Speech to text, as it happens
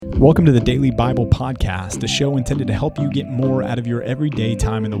Welcome to the Daily Bible Podcast, a show intended to help you get more out of your everyday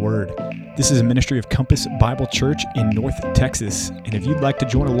time in the Word. This is a ministry of Compass Bible Church in North Texas, and if you'd like to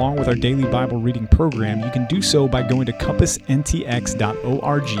join along with our daily Bible reading program, you can do so by going to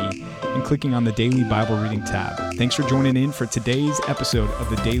compassntx.org and clicking on the Daily Bible Reading tab. Thanks for joining in for today's episode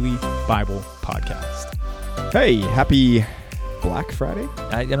of the Daily Bible Podcast. Hey, happy Black Friday.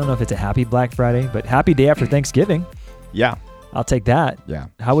 I don't know if it's a happy Black Friday, but happy day after Thanksgiving. Yeah. I'll take that. Yeah.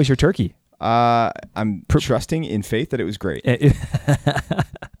 How was your turkey? I'm trusting in faith that it was great.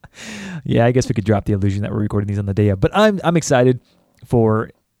 Yeah, I guess we could drop the illusion that we're recording these on the day of, but I'm excited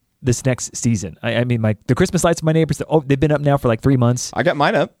for this next season. I mean, the Christmas lights of my neighbors, they've been up now for like 3 months. I got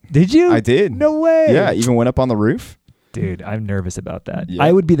mine up. Did you? I did. No way. Yeah, even went up on the roof. Dude, I'm nervous about that. Yeah.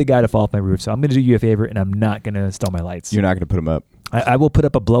 I would be the guy to fall off my roof, so I'm going to do you a favor, and I'm not going to install my lights. You're not going to put them up. I will put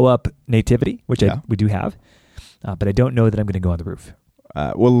up a blow-up nativity, which Yeah. we do have, but I don't know that I'm going to go on the roof.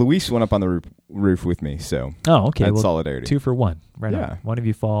 Well, Luis went up on the roof with me, so Oh, okay. that's Well, solidarity. 2 for 1. Right Yeah. on. One of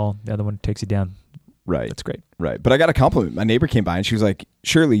you fall, the other one takes you down. Right. That's great. Right. But I got a compliment. My neighbor came by and she was like,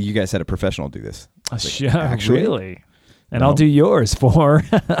 surely you guys had a professional do this. I was like, actually? Really? And No. I'll do yours for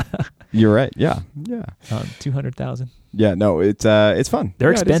You're right. Yeah. Yeah. $200,000. Yeah. No, it's fun.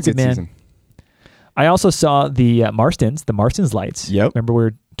 They're Yeah, it is a expensive, good man. season. I also saw the Marston's lights. Yep. Remember we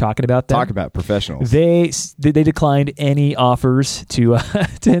were talking about that? Talk about professionals. They declined any offers to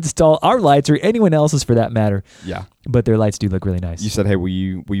to install our lights or anyone else's for that matter. Yeah. But their lights do look really nice. You said, hey, will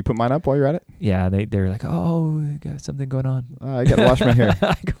you put mine up while you're at it? Yeah, they're like, oh, we got something going on. I got to wash my hair.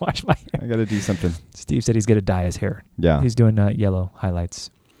 I can wash my hair. I got to do something. Steve said he's going to dye his hair. Yeah. He's doing yellow highlights,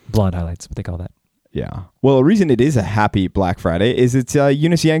 blonde highlights, what they call that. Yeah. Well, the reason it is a happy Black Friday is it's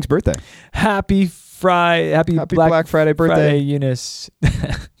Eunice Yang's birthday. Happy Black Friday birthday. Friday, Eunice.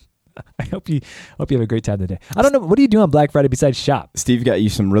 I hope you have a great time today. I don't know, what do you do on Black Friday besides shop? Steve got you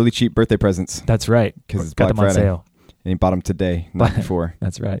some really cheap birthday presents. That's right. Because it's got Black them on Friday. sale. And he bought them today, not before.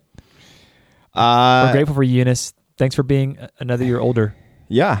 That's right. We're grateful for you, Eunice. Thanks for being another year older.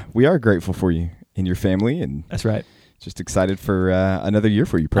 Yeah, we are grateful for you and your family, and That's right. just excited for another year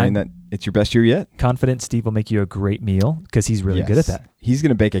for you, praying that it's your best year yet. Confident Steve will make you a great meal because he's really good at that. He's going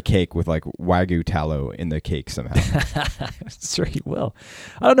to bake a cake with like Wagyu tallow in the cake somehow. Sure he will.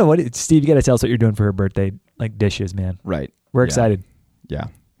 I don't know Steve, you got to tell us what you're doing for her birthday, like dishes, man. Right. We're Yeah. excited. Yeah.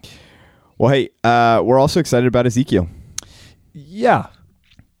 Well, hey, we're also excited about Ezekiel. Yeah.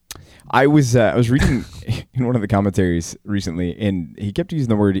 I was reading in one of the commentaries recently, and he kept using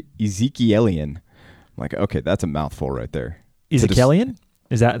the word Ezekielian. I'm like, okay, that's a mouthful right there. Ezekielian?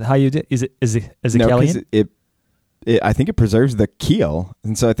 Is that how you do? Is it No, Ezekielian? because I think it preserves the keel,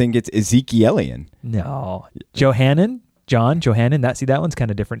 and so I think it's Ezekielian. No. Johannan? That one's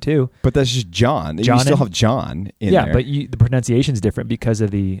kind of different too. But that's just John. You still have John in there. Yeah, but the pronunciation's different because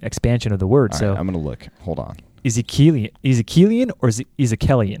of the expansion of the word. All so right, I'm going to look. Hold on. Ezekielian or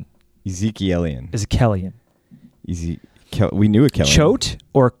Ezekielian? Ezekielian. Ezekielian. We knew a Kelian. Chot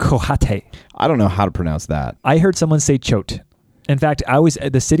or Kohate? I don't know how to pronounce that. I heard someone say Chot. In fact,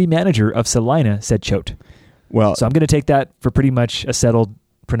 the city manager of Salina said Chot. Well, So I'm going to take that for pretty much a settled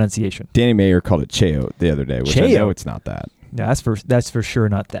pronunciation. Danny Mayer called it Cheo the other day, which I Cheo? know it's not that. No, that's for sure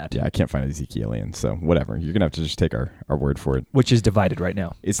not that. Yeah, I can't find Ezekielian, so whatever. You're going to have to just take our word for it. Which is divided right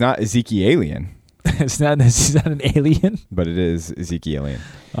now. It's not Ezekielian, It's not an alien. but it is Ezekielian.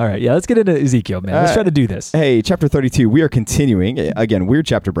 All right, yeah, let's get into Ezekiel, man. Let's try to do this. Hey, chapter 32, we are continuing. Again, weird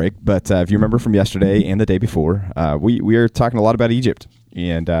chapter break, but if you remember from yesterday and the day before, we are talking a lot about Egypt,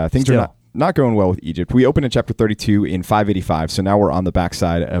 and things are not going well with Egypt. We opened in chapter 32 in 585, so now we're on the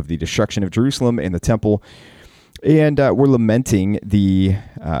backside of the destruction of Jerusalem and the temple, and we're lamenting the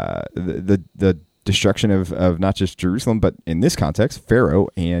destruction of not just Jerusalem, but in this context, Pharaoh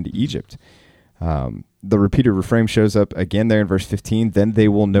and Egypt. The repeated refrain shows up again there in verse 15. Then they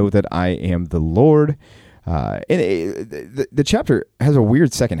will know that I am the Lord. The chapter has a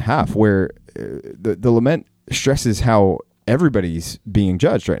weird second half where the lament stresses how everybody's being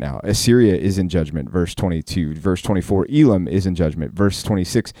judged right now. Assyria is in judgment, verse 22. Verse 24, Elam is in judgment. Verse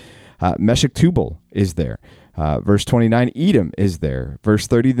 26, Meshech Tubal is there. Verse 29, Edom is there. Verse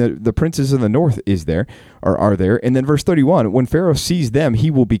 30, the princes of the north are there. And then verse 31, when Pharaoh sees them,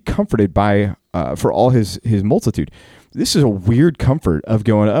 he will be comforted by for all his multitude. This is a weird comfort of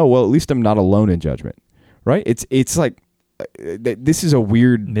going, oh, well, at least I'm not alone in judgment, right? It's like, this is a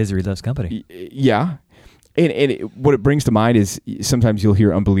weird... Misery loves company. Yeah. And what it brings to mind is sometimes you'll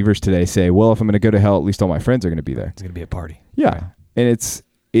hear unbelievers today say, well, if I'm going to go to hell, at least all my friends are going to be there. It's going to be a party. Yeah. Right. And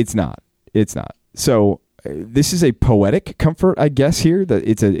it's not. So this is a poetic comfort, I guess, here. That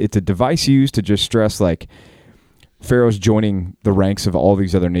it's a device used to just stress, like, Pharaoh's joining the ranks of all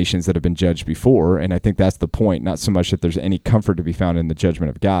these other nations that have been judged before, and I think that's the point. Not so much that there's any comfort to be found in the judgment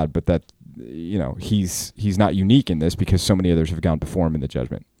of God, but that he's not unique in this because so many others have gone before him in the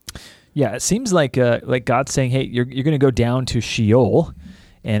judgment. Yeah, it seems like God's saying, hey, you're going to go down to Sheol,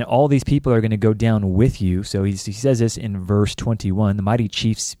 and all these people are going to go down with you. So he says this in verse 21, the mighty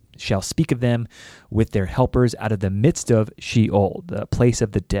chiefs shall speak of them with their helpers out of the midst of Sheol, the place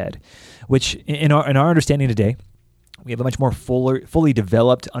of the dead, which in our understanding today, we have a much more fully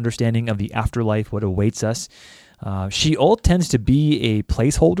developed understanding of the afterlife, what awaits us. Sheol tends to be a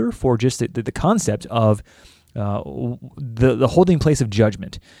placeholder for just the concept of the holding place of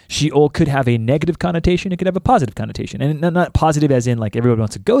judgment. Sheol could have a negative connotation. It could have a positive connotation. And not positive as in like everybody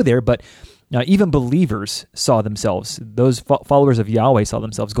wants to go there, but even believers saw themselves, those followers of Yahweh saw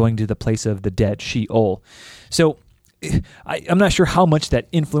themselves going to the place of the dead, Sheol. So I'm not sure how much that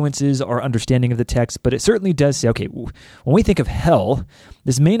influences our understanding of the text, but it certainly does say, okay, when we think of hell,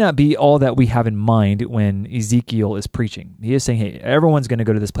 this may not be all that we have in mind when Ezekiel is preaching. He is saying, hey, everyone's going to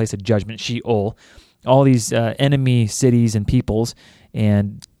go to this place of judgment, Sheol, all these enemy cities and peoples,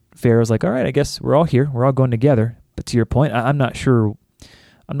 and Pharaoh's like, all right, I guess we're all here. We're all going together. But to your point, I'm not sure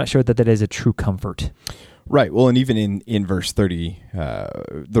that is a true comfort. Right. Well, and even in verse 30,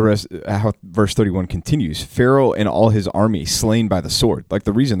 how verse 31 continues, Pharaoh and all his army slain by the sword. Like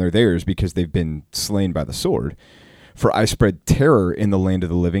the reason they're there is because they've been slain by the sword. For I spread terror in the land of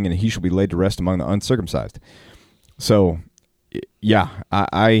the living, and he shall be laid to rest among the uncircumcised. So, yeah,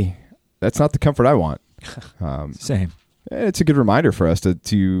 I that's not the comfort I want. Same. It's a good reminder for us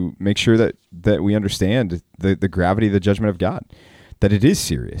to make sure that we understand the gravity of the judgment of God, that it is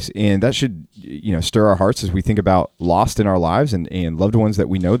serious, and that should stir our hearts as we think about lost in our lives and loved ones that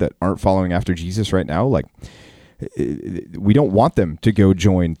we know that aren't following after Jesus right now. Like, we don't want them to go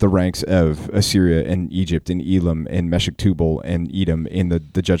join the ranks of Assyria and Egypt and Elam and Meshech Tubal and Edom in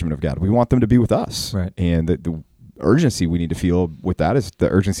the judgment of God. We want them to be with us, right? And the urgency we need to feel with that is the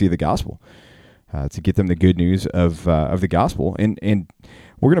urgency of the gospel, to get them the good news of the gospel. And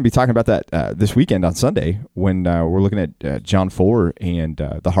we're going to be talking about that this weekend on Sunday when we're looking at John 4 and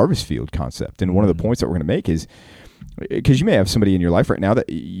the harvest field concept. And one of the points that we're going to make is, because you may have somebody in your life right now that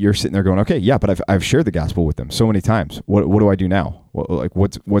you're sitting there going, okay, yeah, but I've shared the gospel with them so many times. What do I do now?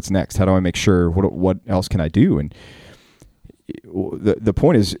 What's next? How do I make sure? What else can I do? And the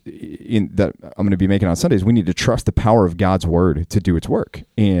point is that I'm going to be making on Sundays, we need to trust the power of God's word to do its work.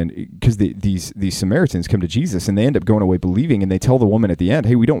 And because these Samaritans come to Jesus and they end up going away believing, and they tell the woman at the end,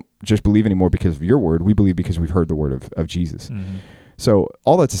 hey, we don't just believe anymore because of your word. We believe because we've heard the word of Jesus. Mm-hmm. So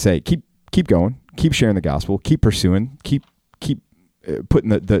all that to say, keep going, keep sharing the gospel, keep pursuing, keep putting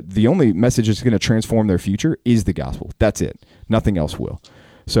the only message that's going to transform their future is the gospel. That's it. Nothing else will.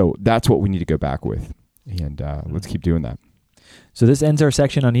 So that's what we need to go back with. And let's keep doing that. So this ends our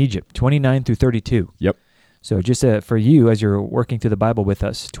section on Egypt, 29 through 32. Yep. So just for you, as you're working through the Bible with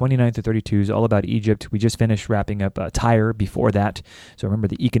us, 29 through 32 is all about Egypt. We just finished wrapping up Tyre before that. So remember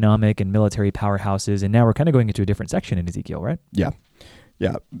the economic and military powerhouses, and now we're kind of going into a different section in Ezekiel, right? Yeah.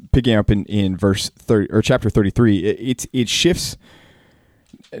 Yeah. Picking up in verse 30 or chapter 33, it shifts.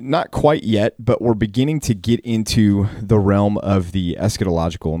 Not quite yet, but we're beginning to get into the realm of the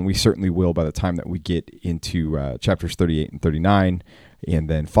eschatological, and we certainly will by the time that we get into chapters 38 and 39, and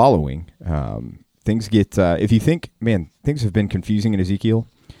then following. Things get, if you think, man, things have been confusing in Ezekiel,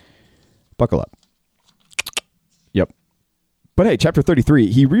 buckle up. Yep. But hey, chapter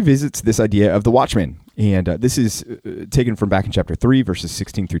 33, he revisits this idea of the watchman, and this is taken from back in chapter 3, verses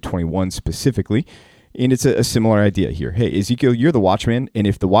 16 through 21 specifically. And it's a similar idea here. Hey, Ezekiel, you're the watchman, and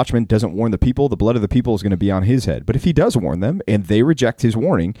if the watchman doesn't warn the people, the blood of the people is going to be on his head. But if he does warn them, and they reject his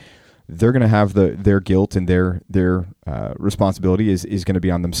warning, they're going to have their guilt, and their responsibility is going to be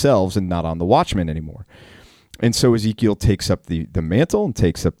on themselves and not on the watchman anymore. And so Ezekiel takes up the mantle and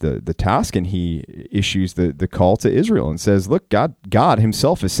takes up the task, and he issues the call to Israel and says, look, God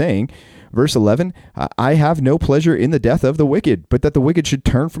himself is saying, verse 11, I have no pleasure in the death of the wicked, but that the wicked should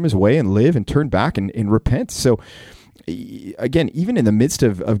turn from his way and live and turn back and repent. So again, even in the midst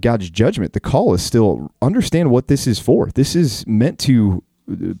of God's judgment, the call is still understand what this is for. This is meant to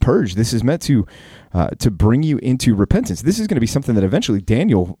purge. This is meant to bring you into repentance. This is going to be something that eventually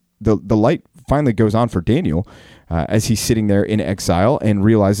Daniel, the light finally goes on for Daniel as he's sitting there in exile and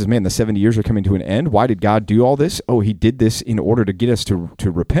realizes, man, the 70 years are coming to an end. Why did God do all this? Oh, he did this in order to get us to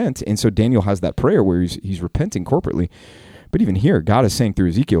repent. And so Daniel has that prayer where he's repenting corporately. But even here, God is saying through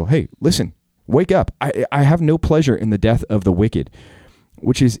Ezekiel, hey, listen, wake up. I have no pleasure in the death of the wicked,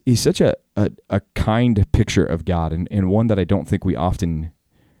 which is such a kind picture of God, and one that I don't think we often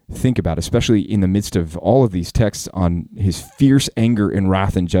think about, especially in the midst of all of these texts on his fierce anger and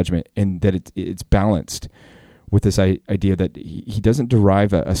wrath and judgment, and that it's balanced with this idea that he doesn't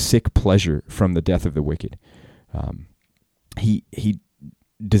derive a sick pleasure from the death of the wicked. He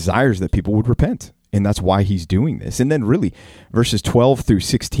desires that people would repent, and that's why he's doing this. And then really, verses 12 through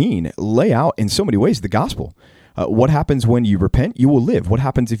 16 lay out in so many ways the gospel. What happens when you repent? You will live. What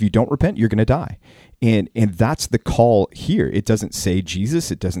happens if you don't repent? You're going to die. And that's the call here. It doesn't say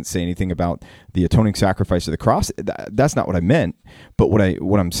Jesus. It doesn't say anything about the atoning sacrifice of the cross. That's not what I meant. But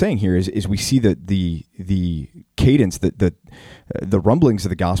what I'm saying here is we see that the cadence, the rumblings of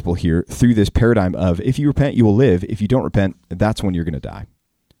the gospel here through this paradigm of if you repent, you will live. If you don't repent, that's when you're going to die.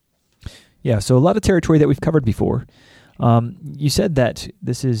 Yeah, so a lot of territory that we've covered before. You said that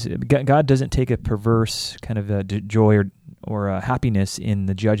this is God doesn't take a perverse kind of joy or happiness in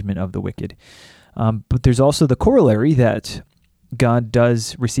the judgment of the wicked. But there's also the corollary that God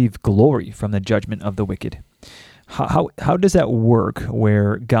does receive glory from the judgment of the wicked. How does that work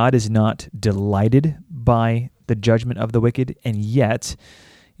where God is not delighted by the judgment of the wicked, and yet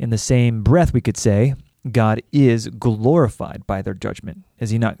in the same breath we could say God is glorified by their judgment? Is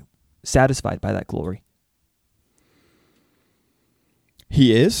he not satisfied by that glory?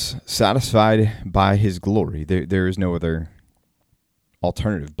 He is satisfied by his glory. There is no other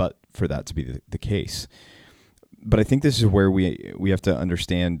alternative but for that to be the case. But I think this is where we have to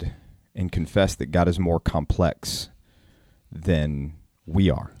understand and confess that God is more complex than we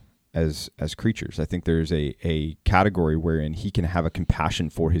are as creatures. I think there's a category wherein he can have a compassion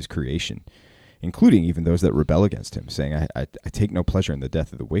for his creation, including even those that rebel against him, saying, I take no pleasure in the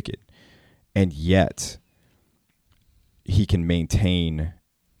death of the wicked. And yet he can maintain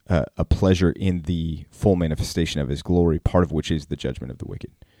a pleasure in the full manifestation of his glory, part of which is the judgment of the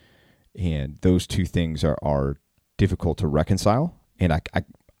wicked. And those two things are difficult to reconcile. And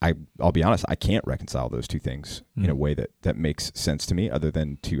I'll be honest, I can't reconcile those two things in a way that makes sense to me, other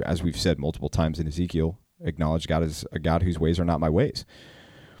than to, as we've said multiple times in Ezekiel, acknowledge God as a God whose ways are not my ways.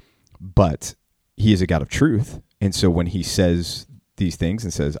 But he is a God of truth. And so when he says these things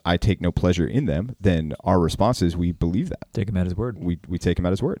and says, I take no pleasure in them, then our response is we believe that. Take him at his word. We take him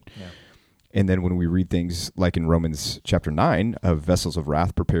at his word. Yeah. And then when we read things like in Romans chapter 9 of vessels of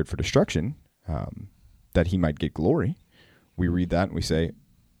wrath prepared for destruction, that he might get glory, we read that and we say,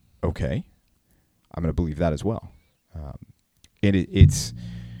 okay, I'm going to believe that as well. And it's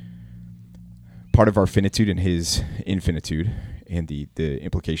part of our finitude and his infinitude, and the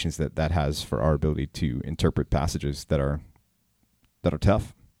implications that has for our ability to interpret passages that are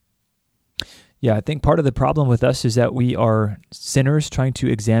tough. Yeah, I think part of the problem with us is that we are sinners trying to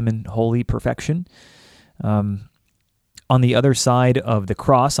examine holy perfection. On the other side of the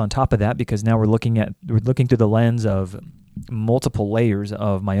cross, on top of that, because now we're looking through the lens of multiple layers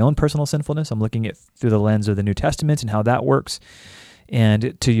of my own personal sinfulness. I'm looking at through the lens of the New Testament and how that works.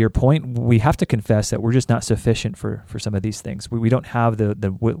 And to your point, we have to confess that we're just not sufficient for some of these things. We don't have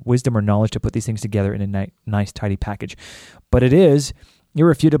the wisdom or knowledge to put these things together in a nice, tidy package. But it is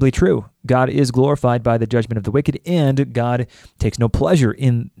irrefutably true. God is glorified by the judgment of the wicked, and God takes no pleasure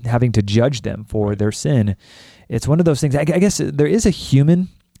in having to judge them for their sin. It's one of those things. I guess there is a human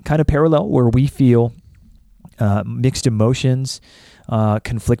kind of parallel where we feel mixed emotions,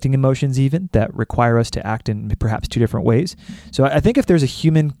 conflicting emotions even, that require us to act in perhaps two different ways. So I think if there's a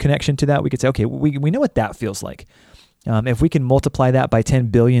human connection to that, we could say, okay, we know what that feels like. If we can multiply that by 10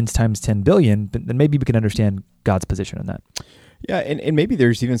 billions times 10 billion, then maybe we can understand God's position on that. Yeah, and maybe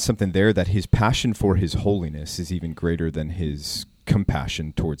there's even something there that his passion for his holiness is even greater than his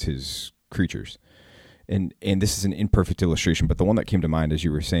compassion towards his creatures. And this is an imperfect illustration, but the one that came to mind as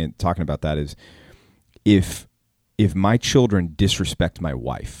you were talking about that is if my children disrespect my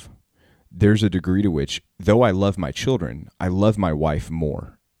wife, there's a degree to which, though I love my children, I love my wife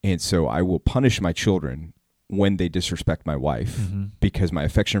more. And so I will punish my children when they disrespect my wife, because my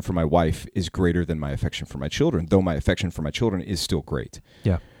affection for my wife is greater than my affection for my children, though my affection for my children is still great.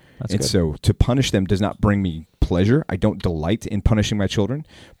 Yeah, that's good. So to punish them does not bring me pleasure. I don't delight in punishing my children,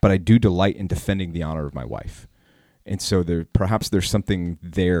 but I do delight in defending the honor of my wife. And so perhaps there's something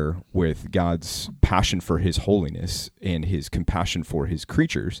there with God's passion for his holiness and his compassion for his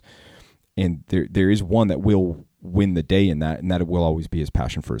creatures. And there is one that will win the day in that, and that it will always be his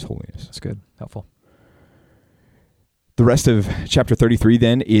passion for his holiness. That's good. Helpful. The rest of chapter 33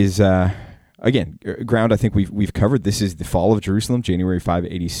 then is, again, ground I think we've covered. This is the fall of Jerusalem, January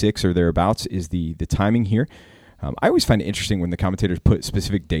 586 or thereabouts is the timing here. I always find it interesting when the commentators put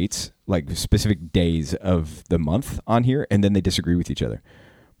specific dates, like specific days of the month on here, and then they disagree with each other.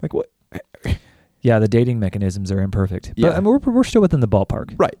 Like, what? Yeah, the dating mechanisms are imperfect. Yeah. But I mean, we're still within the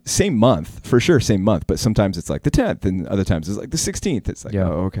ballpark. Right. Same month, for sure, same month. But sometimes it's like the 10th, and other times it's like the 16th. It's like,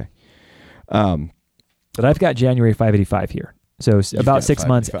 oh, okay. But I've got January 585 here. So about 6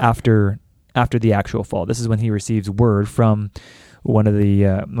 months 585. after the actual fall. This is when he receives word from one of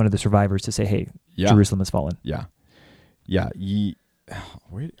the survivors to say, hey, Jerusalem has fallen. Yeah. Yeah.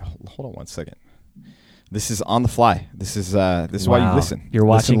 Wait, hold on one second. This is on the fly. This is why you listen. You're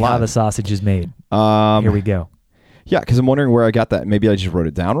watching how the sausage is made. Here we go. Yeah, because I'm wondering where I got that. Maybe I just wrote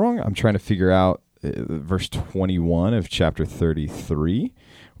it down wrong. I'm trying to figure out verse 21 of chapter 33.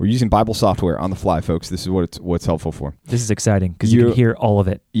 We're using Bible software on the fly, folks. This is what's helpful for. This is exciting because you can hear all of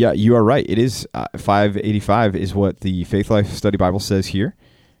it. Yeah, you are right. It is 585 is what the Faith Life Study Bible says here.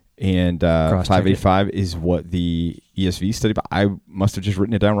 And 585 is what the ESV study Bible. I must have just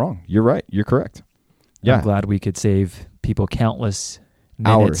written it down wrong. You're right. You're correct. Yeah. I'm glad we could save people countless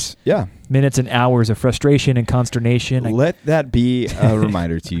minutes. Minutes and hours of frustration and consternation. Let that be a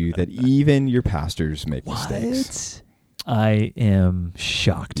reminder to you that even your pastors make mistakes. I am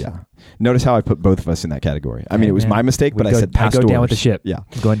shocked. Yeah. Notice how I put both of us in that category. I mean, it was my mistake, but I said pastors. I go down with the ship. Yeah.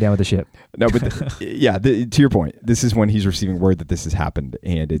 I'm going down with the ship. No, but to your point, this is when he's receiving word that this has happened.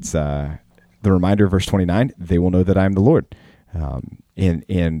 And it's the reminder of verse 29, they will know that I am the Lord.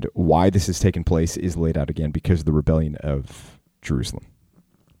 And why this has taken place is laid out again because of the rebellion of Jerusalem.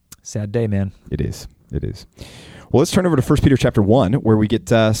 Sad day, man. It is. Well, let's turn over to 1 Peter chapter 1, where we get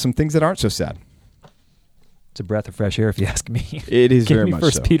some things that aren't so sad. It's a breath of fresh air, if you ask me. It is very much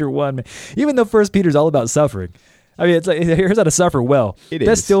so. 1 Peter 1, even though 1 Peter is all about suffering. I mean, it's like, here's how to suffer well.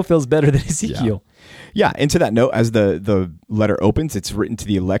 That still feels better than Ezekiel. Yeah, and to that note, as the letter opens, it's written to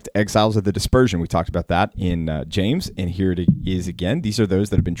the elect exiles of the dispersion. We talked about that in James, and here it is again. These are those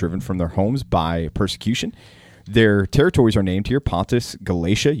that have been driven from their homes by persecution. Their territories are named here: Pontus,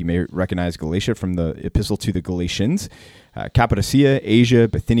 Galatia. You may recognize Galatia from the epistle to the Galatians, Cappadocia, Asia,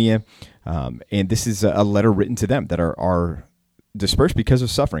 Bithynia. And this is a letter written to them that are dispersed because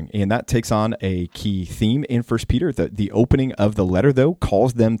of suffering. And that takes on a key theme in 1 Peter. The opening of the letter, though,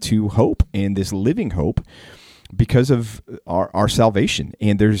 calls them to hope, and this living hope because of our salvation.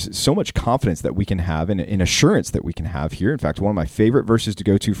 And there's so much confidence that we can have and assurance that we can have here. In fact, one of my favorite verses to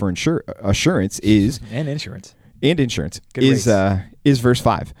go to for assurance is... And insurance. Is verse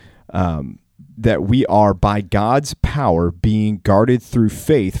 5. That we are by God's power being guarded through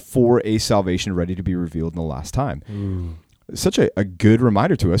faith for a salvation ready to be revealed in the last time. Ooh. Such a good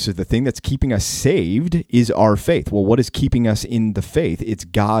reminder to us is the thing that's keeping us saved is our faith. Well, what is keeping us in the faith? It's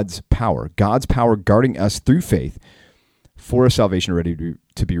God's power guarding us through faith for a salvation ready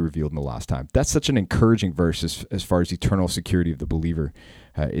to be revealed in the last time. That's such an encouraging verse as far as eternal security of the believer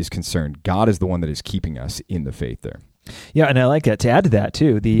is concerned. God is the one that is keeping us in the faith there. Yeah, and I like that. To add to that,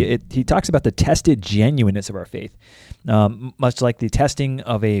 too, he talks about the tested genuineness of our faith, much like the testing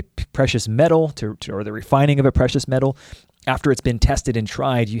of a precious metal or the refining of a precious metal. After it's been tested and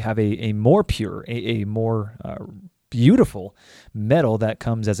tried, you have a more pure, a more beautiful metal that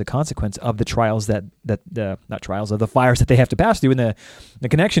comes as a consequence of the trials of the fires that they have to pass through. And the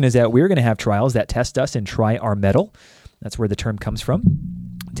connection is that we're going to have trials that test us and try our metal. That's where the term comes from.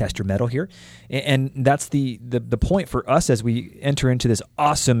 Test your metal here. And that's the point for us as we enter into this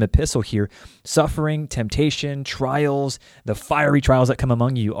awesome epistle here. Suffering, temptation, trials, the fiery trials that come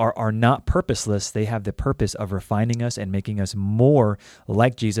among you are not purposeless. They have the purpose of refining us and making us more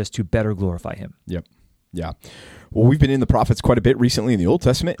like Jesus to better glorify him. Yep. Yeah. Well, we've been in the prophets quite a bit recently in the Old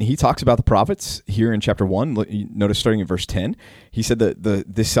Testament, and he talks about the prophets here in chapter 1. Notice starting in verse 10, he said that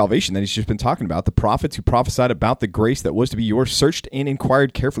this salvation that he's just been talking about, the prophets who prophesied about the grace that was to be yours searched and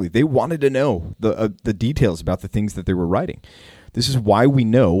inquired carefully. They wanted to know the details about the things that they were writing. This is why we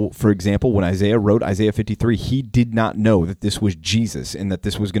know, for example, when Isaiah wrote Isaiah 53, he did not know that this was Jesus and that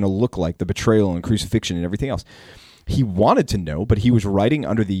this was going to look like the betrayal and crucifixion and everything else. He wanted to know, but he was writing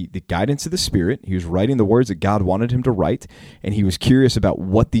under the guidance of the Spirit. He was writing the words that God wanted him to write, and he was curious about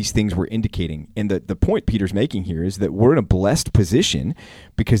what these things were indicating. And the point Peter's making here is that we're in a blessed position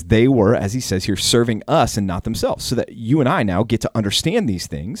because they were, as he says here, serving us and not themselves, so that you and I now get to understand these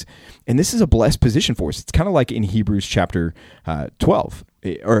things. And this is a blessed position for us. It's kind of like in Hebrews chapter 12.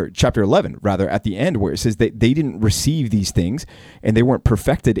 Or chapter 11, rather, at the end, where it says that they didn't receive these things and they weren't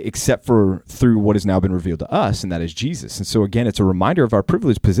perfected except for through what has now been revealed to us, and that is Jesus. And so, again, it's a reminder of our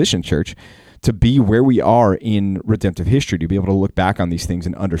privileged position, church, to be where we are in redemptive history, to be able to look back on these things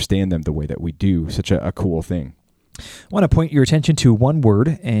and understand them the way that we do. Such a cool thing. I want to point your attention to one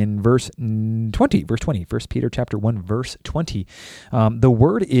word in verse 20, 1 Peter chapter 1, verse 20. The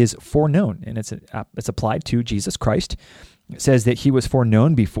word is foreknown, and it's applied to Jesus Christ. It says that he was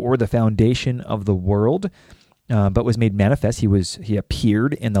foreknown before the foundation of the world, but was made manifest. He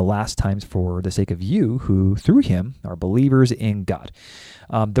appeared in the last times for the sake of you who, through him, are believers in God.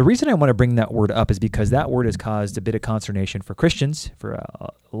 The reason I want to bring that word up is because that word has caused a bit of consternation for Christians for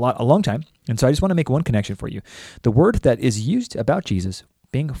a long time. And so I just want to make one connection for you. The word that is used about Jesus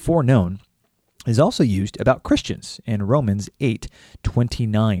being foreknown is also used about Christians in Romans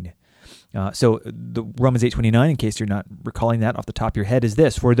 8:29. So the Romans 8:29, in case you're not recalling that off the top of your head, is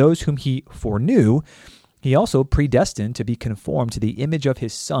this: for those whom he foreknew, he also predestined to be conformed to the image of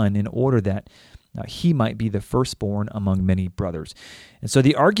his Son in order that he might be the firstborn among many brothers. And so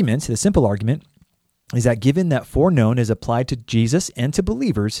the simple argument, is that given that foreknown is applied to Jesus and to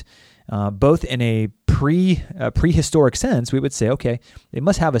believers, both in a prehistoric sense, we would say, okay, they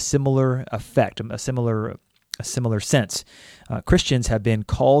must have a similar effect, a similar sense. Christians have been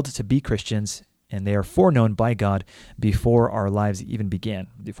called to be Christians, and they are foreknown by God before our lives even began,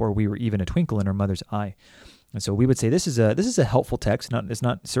 before we were even a twinkle in our mother's eye. And so we would say this is a helpful text. It's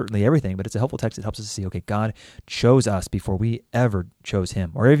not certainly everything, but it's a helpful text that helps us to see, okay, God chose us before we ever chose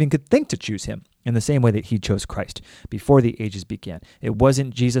him, or even could think to choose him, in the same way that he chose Christ before the ages began. It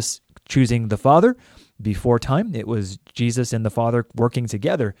wasn't Jesus choosing the Father before time. It was Jesus and the Father working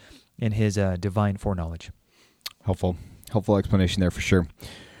together in his divine foreknowledge. Helpful explanation there for sure.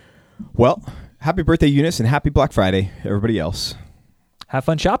 Well, happy birthday, Eunice, and happy Black Friday, everybody else. Have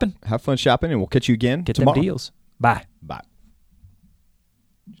fun shopping. And we'll catch you again tomorrow. Get them deals. Bye.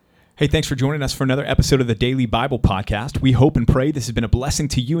 Hey, thanks for joining us for another episode of the Daily Bible Podcast. We hope and pray this has been a blessing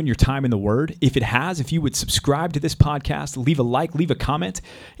to you and your time in the Word. If it has, if you would subscribe to this podcast, leave a like, leave a comment,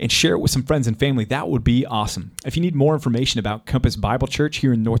 and share it with some friends and family, that would be awesome. If you need more information about Compass Bible Church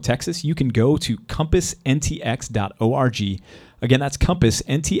here in North Texas, you can go to compassntx.org. Again, that's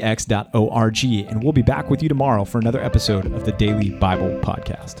compassntx.org, and we'll be back with you tomorrow for another episode of the Daily Bible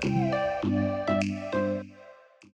Podcast.